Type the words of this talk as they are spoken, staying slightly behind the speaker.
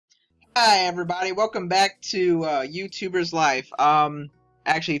Hi everybody, welcome back to YouTuber's Life.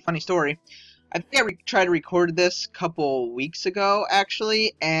 Actually, funny story. I think I tried to record this a couple weeks ago,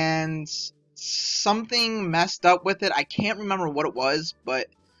 actually, and something messed up with it. I can't remember what it was, but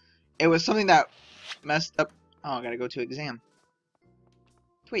it was something that messed up. Oh, I gotta go to exam.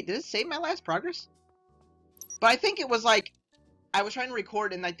 Wait, did it save my last progress? But I think it was like, I was trying to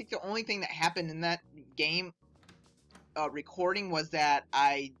record, and I think the only thing that happened in that game recording was that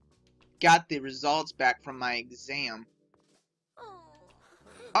I got the results back from my exam.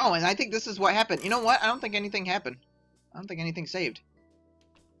 Oh, and I think this is what happened. You know what? I don't think anything happened. I don't think anything saved.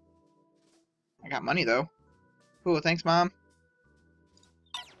 I got money, though. Cool, thanks, Mom.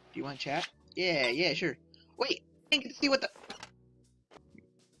 Do you want to chat? Yeah, sure. Wait, I didn't get to see what the...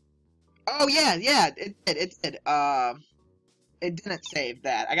 Oh, yeah, it did. It didn't save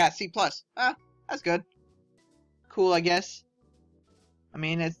that. I got a C+. Ah, that's good. Cool, I guess. I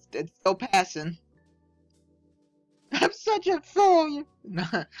mean, it's still passing. I'm such a failure. No,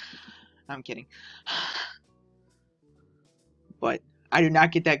 I'm kidding. But I do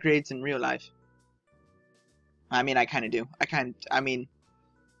not get that grades in real life. I mean, I kind of do.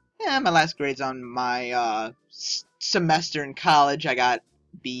 Yeah, my last grades on my semester in college, I got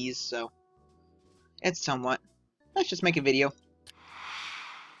B's, so it's somewhat. Let's just make a video.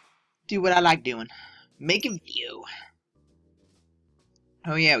 Do what I like doing. Make a video.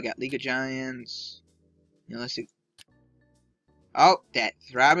 Oh yeah, we got League of Giants. You know, let's see. Oh, that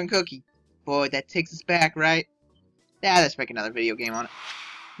throbbing cookie. Boy, that takes us back, right? Yeah, let's make another video game on it.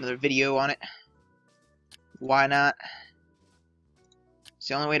 Another video on it. Why not? It's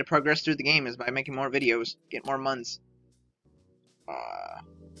the only way to progress through the game is by making more videos. Get more muns.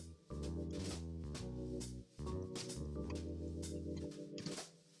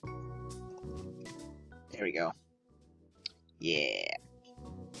 There we go. Yeah.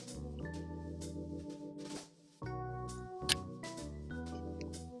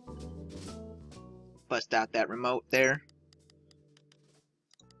 Bust out that remote there.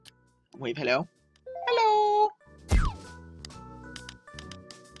 Wave hello. Hello!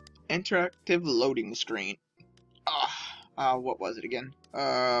 Interactive loading screen. What was it again?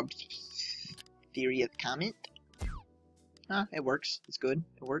 Theory of comment? It works. It's good.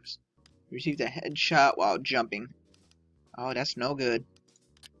 It works. Received a headshot while jumping. Oh, that's no good.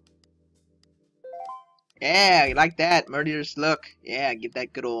 Yeah, you like that. Murderous look. Yeah, give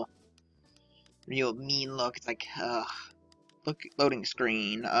that good old real mean look. It's like, look, loading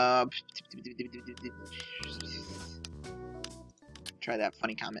screen. Try that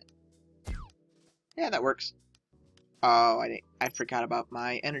funny comment. Yeah, that works. Oh, I forgot about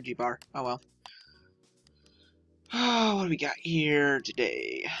my energy bar. Oh well. Oh, what do we got here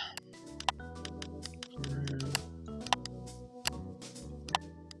today?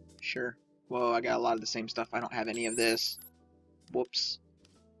 Sure. Whoa, I got a lot of the same stuff. I don't have any of this. Whoops.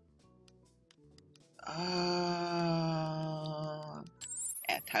 Add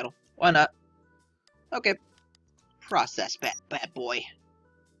title. Why not? Okay. Process bad boy.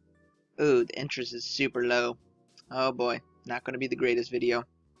 Ooh, the interest is super low. Oh boy. Not gonna be the greatest video.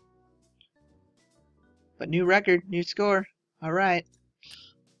 But new record, new score. Alright.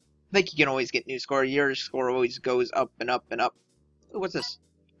 I think you can always get new score. Your score always goes up and up and up. Ooh, what's this?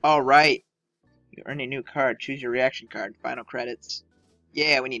 Alright. You earn a new card. Choose your reaction card. Final credits.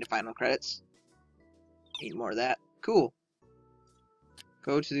 Yeah, we need the final credits. Need more of that. Cool.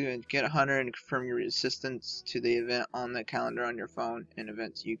 Go to get 100 and confirm your assistance to the event on the calendar on your phone. In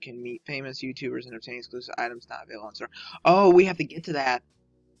events, you can meet famous YouTubers and obtain exclusive items not available on store. Oh, we have to get to that.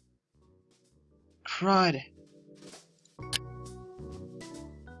 Crud.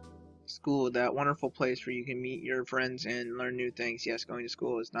 School, that wonderful place where you can meet your friends and learn new things. Yes, going to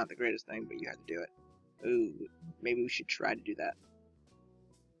school is not the greatest thing, but you have to do it. Ooh, maybe we should try to do that.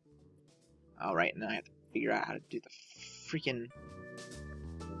 Alright, and then I have to figure out how to do the freaking...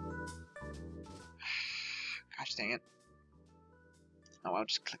 Gosh dang it. Oh, I'll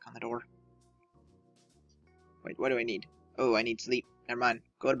just click on the door. Wait, what do I need? Oh, I need sleep. Never mind.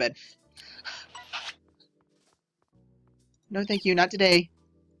 Go to bed. No, thank you. Not today.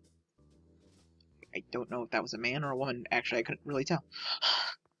 I don't know if that was a man or a woman. Actually, I couldn't really tell.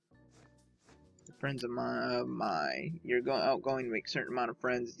 The friends of my... You're outgoing to make a certain amount of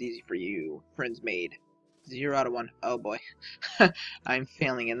friends. It's easy for you. Friends made. 0 out of 1. Oh, boy. I'm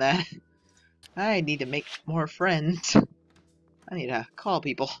failing in that. I need to make more friends. I need to call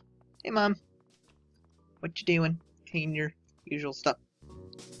people. Hey, Mom. What you doing? Clean your usual stuff.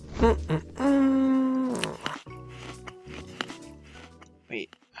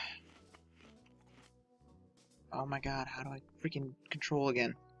 Wait. Oh my god, how do I freaking control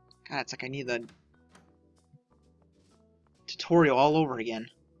again? God, it's like I need the tutorial all over again.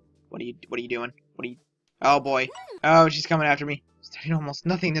 What are you doing? What are you... Oh boy. Oh, she's coming after me. Studied almost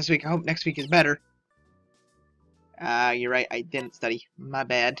nothing this week. I hope next week is better. You're right. I didn't study. My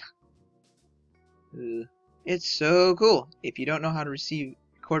bad. It's so cool. If you don't know how to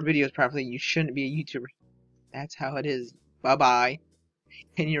record videos properly, you shouldn't be a YouTuber. That's how it is. Bye-bye.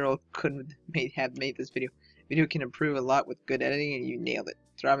 10-year-old couldn't have made this video. Video can improve a lot with good editing, and you nailed it.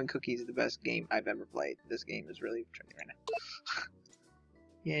 Throbbing Cookies is the best game I've ever played. This game is really trending right now.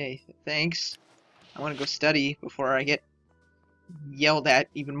 Yay, thanks. I want to go study before I get yelled at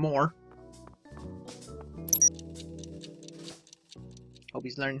even more. Hope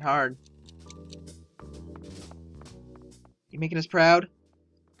he's learning hard. You making us proud?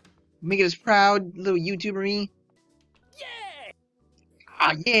 You making us proud, little YouTuber me? Yeah!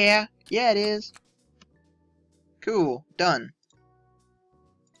 Ah, yeah! Yeah, it is. Cool. Done.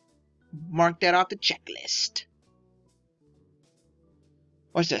 Mark that off the checklist.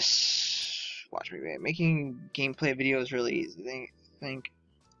 What's this? Watch me, man. Making gameplay videos really easy. Think.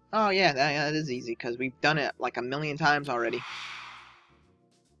 Oh yeah, that is easy because we've done it like a million times already.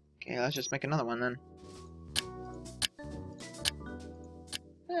 Okay, let's just make another one then.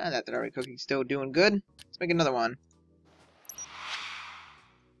 That already cooking's still doing good. Let's make another one.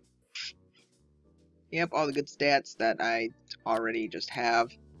 Yep, all the good stats that I already just have.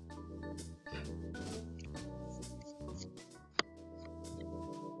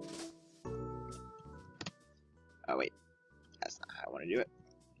 Oh wait, that's not how I want to do it.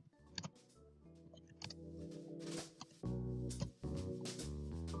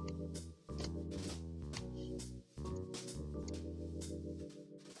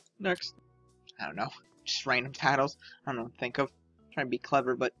 Next. I don't know. Just random titles. I don't know what to think of. I'm trying to be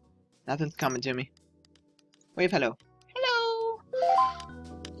clever, but nothing's coming to me. Wave hello. Hello!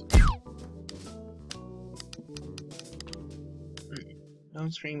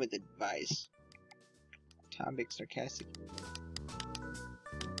 Don't scream with advice. Topic sarcastic.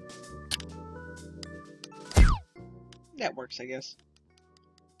 That works, I guess.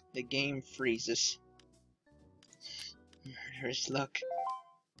 The game freezes. Murderous look.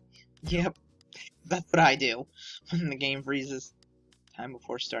 Yep, that's what I do when the game freezes. Time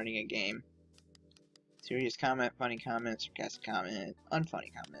before starting a game. Serious comment, funny comment, sarcastic comment,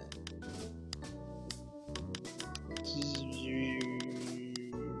 unfunny comment.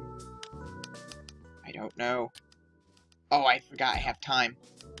 I don't know. Oh, I forgot I have time.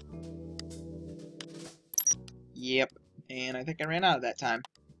 Yep, and I think I ran out of that time.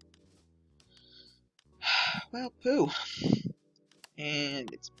 Well, poo.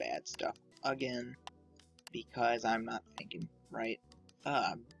 And it's bad stuff again because I'm not thinking right.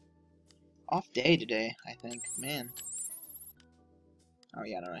 Off day today, I think. Man. Oh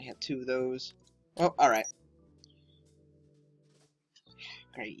yeah, no, I have 2 of those. Oh, alright.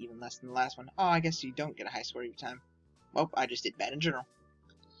 Great, even less than the last one. Oh, I guess you don't get a high score every time. Well, I just did bad in general.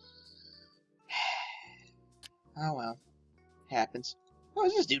 Oh well. Happens. What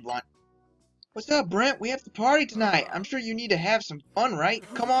does this dude want? What's up, Brent? We have the party tonight. I'm sure you need to have some fun, right?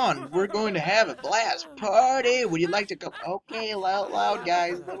 Come on, we're going to have a blast. Party! Would you like to come? Okay, loud,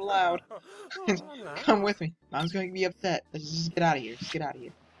 guys. A little loud. Come with me. Mom's going to be upset. Let's just get out of here. Just get out of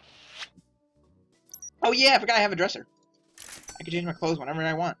here. Oh, yeah, I forgot I have a dresser. I can change my clothes whenever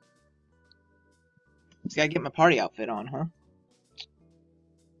I want. Just gotta get my party outfit on, huh?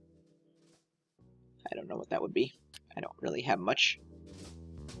 I don't know what that would be. I don't really have much.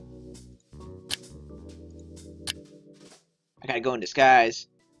 I gotta go in disguise.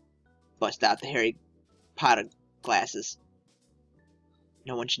 Bust out the Harry Potter glasses.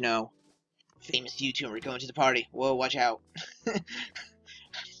 No one should know. Famous YouTuber going to the party. Whoa, watch out.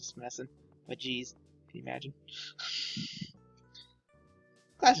 Just messing. But geez, can you imagine?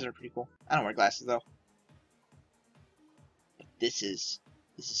 Glasses are pretty cool. I don't wear glasses though. But this is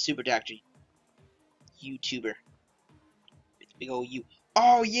SuperDoctor. YouTuber. It's big old U.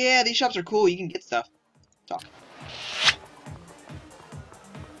 Oh yeah, these shops are cool. You can get stuff. Talk.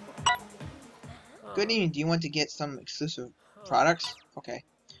 Good evening. Do you want to get some exclusive products? Okay.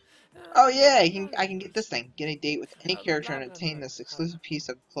 Oh yeah, I can get this thing. Get a date with any character and obtain this exclusive piece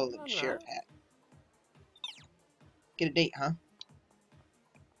of clothing. Sheriff hat. Get a date, huh?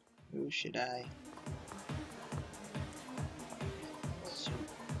 Who should I?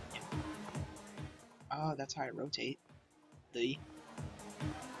 Oh, that's how I rotate. The.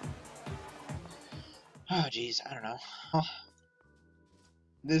 Oh jeez, I don't know. Oh.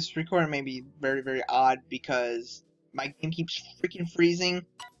 This recording may be very, very odd because my game keeps freaking freezing,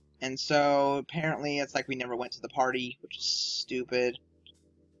 and so apparently it's like we never went to the party, which is stupid.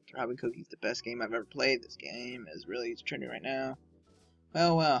 Strawberry Cookie's the best game I've ever played. This game is really trending right now.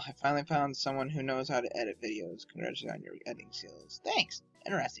 Well, I finally found someone who knows how to edit videos. Congratulations on your editing skills. Thanks.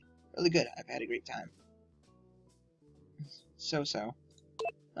 Interesting. Really good. I've had a great time. So.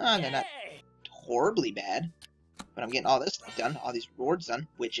 They're not horribly bad. But I'm getting all this stuff done. All these rewards done,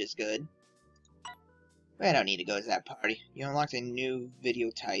 which is good. But I don't need to go to that party. You unlocked a new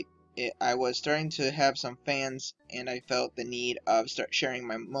video type. I was starting to have some fans, and I felt the need of start sharing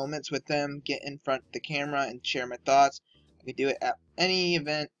my moments with them, get in front of the camera, and share my thoughts. I could do it at any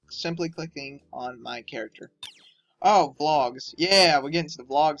event, simply clicking on my character. Oh, vlogs. Yeah, we're getting to the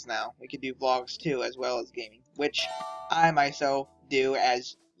vlogs now. We could do vlogs too, as well as gaming, which I myself do,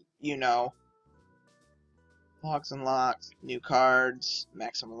 as you know. Vlogs unlocked, new cards,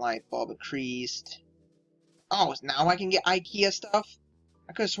 maximum light bulb increased. Oh, now I can get IKEA stuff?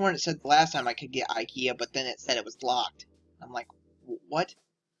 I could have sworn it said the last time I could get IKEA, but then it said it was locked. I'm like, what?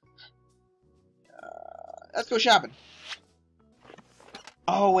 Let's go shopping.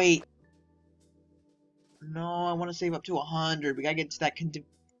 Oh, wait. No, I want to save up to 100. We gotta get to that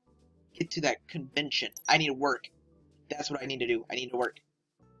convention. I need to work. That's what I need to do. I need to work.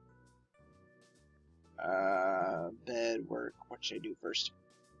 Bed, work. What should I do first?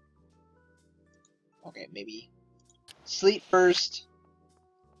 Okay, maybe sleep first,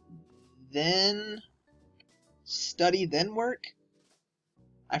 then study, then work.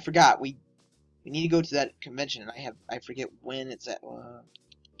 I forgot. We need to go to that convention, and I forget when it's at.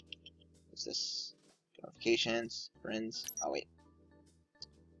 What's this? Notifications, friends. Oh wait.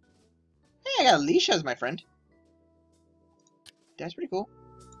 Hey, I got Alicia as my friend. That's pretty cool.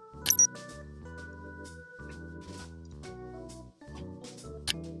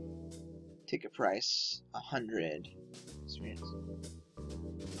 Ticket price 100. Experience.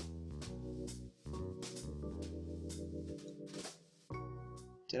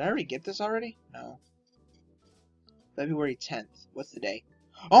 Did I already get this already? No. February 10th. What's the day?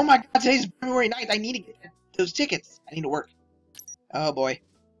 Oh my god, today's February 9th. I need to get those tickets. I need to work. Oh boy.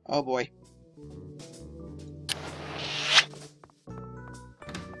 Oh boy.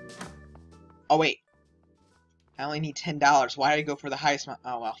 Oh wait. I only need $10. Why did I go for the highest amount?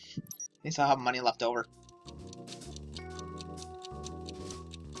 Oh well. At least I'll have money left over.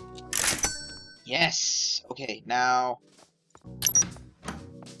 Yes! Okay, now...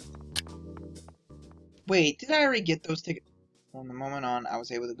 Wait, did I already get those tickets? From the moment on, I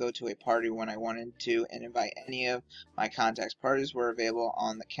was able to go to a party when I wanted to and invite any of my contacts. Parties were available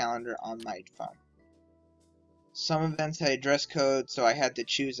on the calendar on my phone. Some events had a dress code, so I had to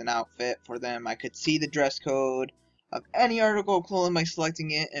choose an outfit for them. I could see the dress code of any article of clothing by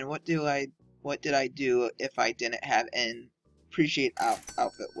selecting it, and what did I do if I didn't have an appropriate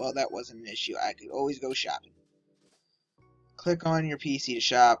outfit? Well, that wasn't an issue. I could always go shopping. Click on your PC to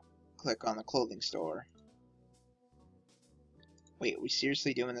shop. Click on the clothing store. Wait, are we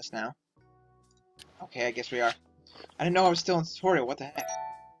seriously doing this now? Okay, I guess we are. I didn't know I was still in tutorial. What the heck?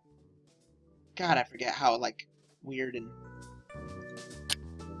 God, I forget how, like, weird and...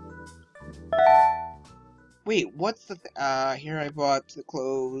 Wait, what's the here I bought the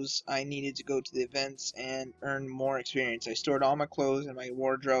clothes. I needed to go to the events and earn more experience. I stored all my clothes in my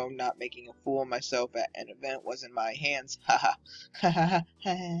wardrobe, not making a fool of myself at an event was in my hands. Haha. Haha.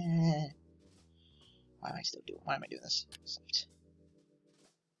 Why am I doing this?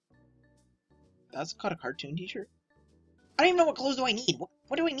 That's called a cartoon t-shirt? I don't even know what clothes do I need.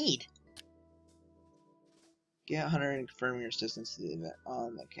 What do I need? Get 100 and confirm your assistance to the event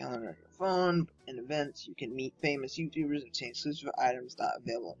on the calendar on your phone. In events, you can meet famous YouTubers and obtain exclusive items not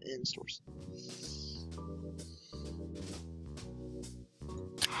available in stores.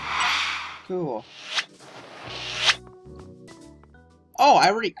 Cool. Oh,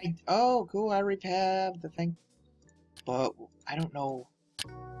 oh, cool. I already have the thing, but I don't know.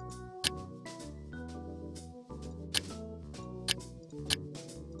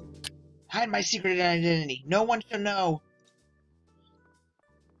 Hide my secret identity. No one shall know.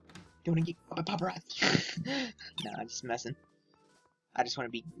 Don't want to get caught by paparazzi. Nah, I'm just messing. I just want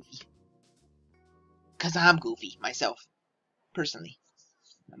to be goofy. Cause I'm goofy myself. Personally.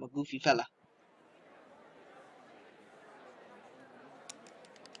 I'm a goofy fella.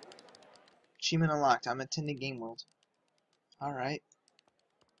 Achievement unlocked. I'm attending Game World. Alright.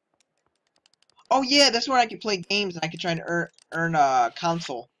 Oh yeah, that's where I could play games and I could try to earn a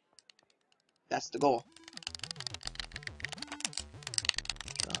console. That's the goal.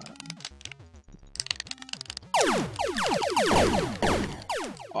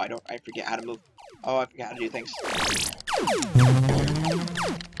 Oh, I forget how to move. Oh, I forgot how to do things.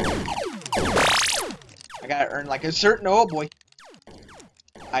 I gotta earn like a certain, oh boy.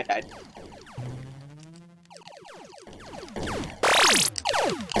 I died.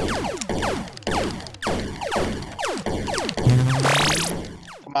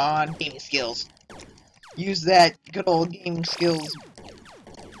 Come on, gaming skills. Use that good old gaming skills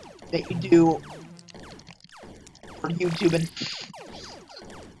that you do for YouTubing.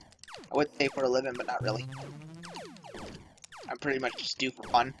 I would say for a living, but not really. I'm pretty much just do for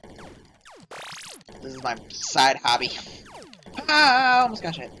fun. This is my side hobby. Ah, almost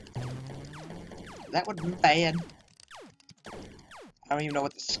got hit. That would have been bad. I don't even know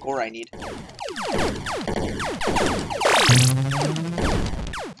what the score I need.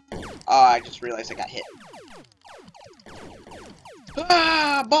 Oh, I just realized I got hit.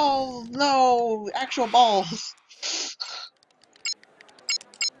 Ah, balls! No! Actual balls!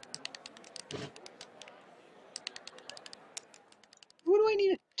 Who do I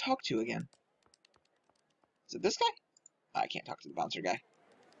need to talk to again? Is it this guy? Oh, I can't talk to the bouncer guy.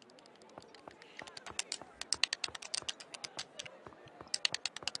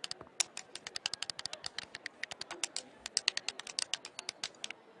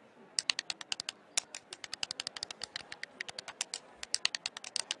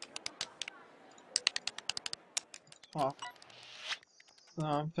 Oh. So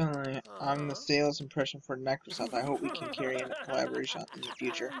I'm the sales impression for Microsoft. I hope we can carry on a collaboration in the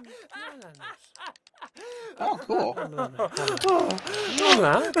future. Oh, cool.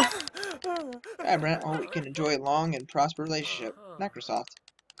 Yeah, Brent, I hope we can enjoy a long and prosperous relationship. Microsoft.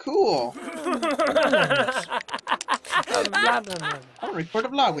 Cool. I'll record a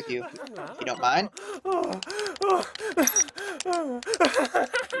vlog with you, if you don't mind.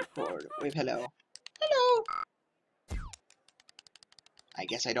 Record. Wave hello. Hello. I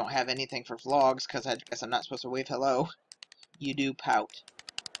guess I don't have anything for vlogs, because I guess I'm not supposed to wave hello. You do pout.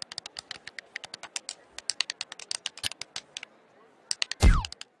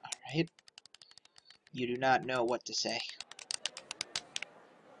 Alright. You do not know what to say.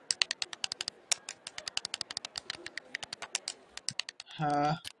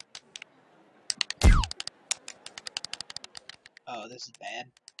 Oh, this is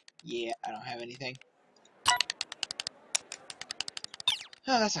bad. Yeah, I don't have anything.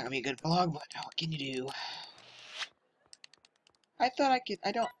 Oh, that's not gonna be a good vlog, but what can you do? I thought I could.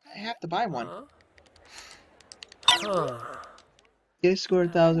 I have to buy one. Get a score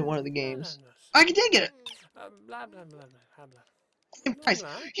 1,000 one of the games. I did get it! Same price.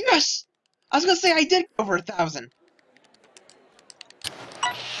 Yes! I was gonna say I did over 1,000.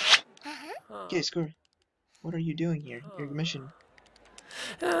 Get a score. What are you doing here? Your mission.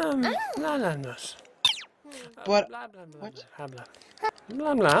 But what?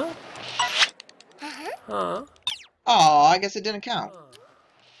 Oh, I guess it didn't count.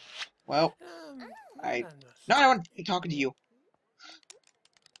 Well, no, I don't want to be talking to you.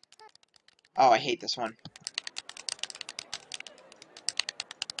 Oh, I hate this one.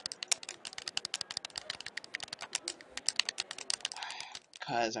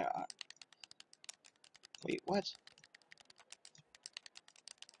 Cause wait, what?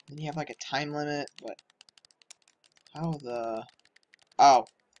 Then you have like a time limit, but how the? Oh,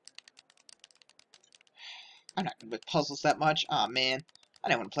 I'm not good with puzzles that much. Aw, man, I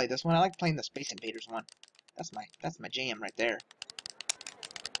didn't want to play this one. I like playing the Space Invaders one. That's my jam right there.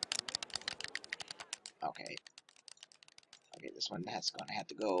 Okay. Okay, this one that's gonna have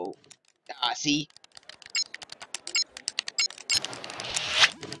to go. Ah, see?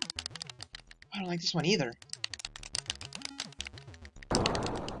 I don't like this one either.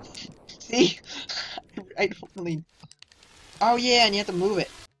 See? I don't really... Oh yeah, and you have to move it.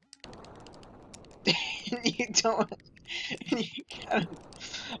 You don't... You gotta...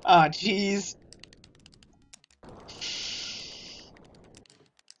 Oh, jeez.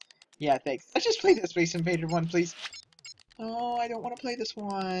 Yeah, thanks. Let's just play the Space Invader one, please. Oh, I don't want to play this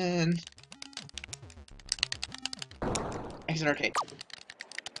one. Exit arcade.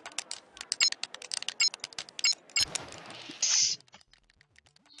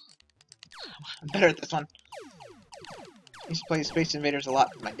 I'm better at this one. I used to play Space Invaders a lot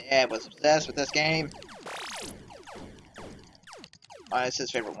because my dad was obsessed with this game. It's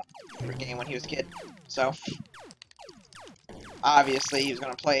his favorite game when he was a kid. So, obviously, he was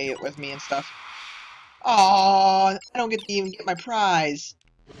going to play it with me and stuff. Oh, I don't get to even get my prize.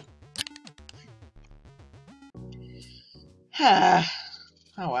 Oh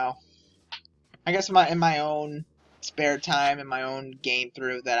well. I guess in my own spare time, in my own game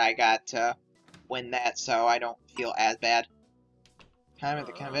through, that I got to win that, so I don't feel as bad. Time at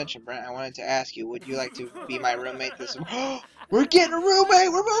the convention, Brent. I wanted to ask you, would you like to be my roommate this? We're getting a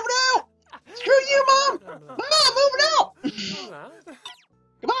roommate. We're moving out. Screw you, Mom. Mom, moving out.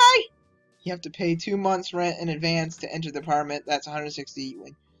 You have to pay 2 months rent in advance to enter the apartment. That's 160.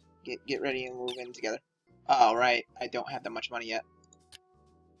 Get ready and move in together. Oh, right. I don't have that much money yet.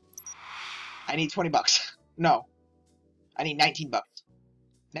 I need 20 bucks. No. I need 19 bucks.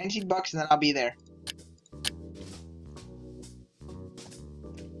 19 bucks and then I'll be there.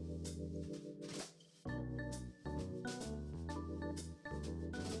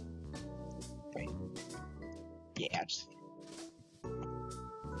 Wait. Yeah, just...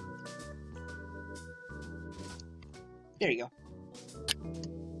 There you go.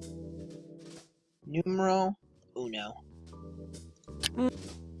 Numero uno.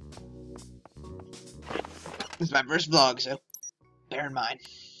 This is my first vlog, so bear in mind.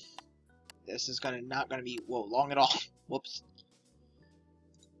 This is not gonna be long at all. Whoops.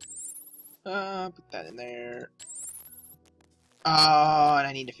 Put that in there. Oh, and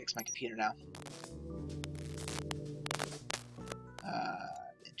I need to fix my computer now.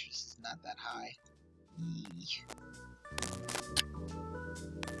 Interest is not that high. Eee.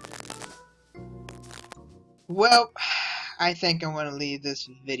 Well, I think I'm going to leave this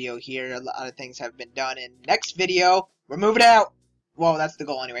video here. A lot of things have been done. In next video, we're moving out. Well, that's the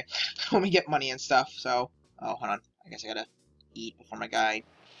goal anyway. When we get money and stuff. So, oh, hold on. I guess I gotta eat before my guy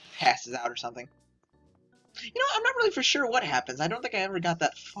passes out or something. You know, I'm not really for sure what happens. I don't think I ever got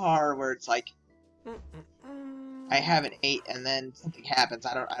that far where it's like I haven't ate and then something happens.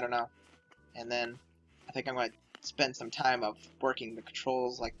 I don't know. And then I think I'm going to spend some time of working the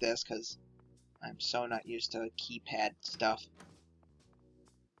controls like this because I'm so not used to keypad stuff.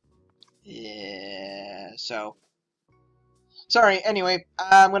 Yeah, so... Sorry, anyway,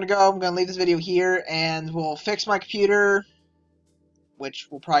 I'm gonna go. I'm gonna leave this video here, and we'll fix my computer, which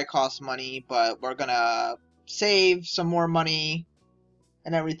will probably cost money, but we're gonna save some more money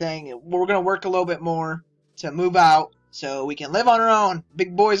and everything. We're gonna work a little bit more to move out so we can live on our own.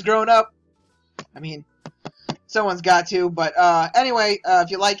 Big boys growing up. I mean... Someone's got to, but anyway,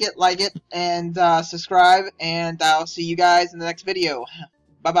 if you like it, and subscribe, and I'll see you guys in the next video.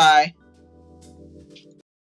 Bye-bye.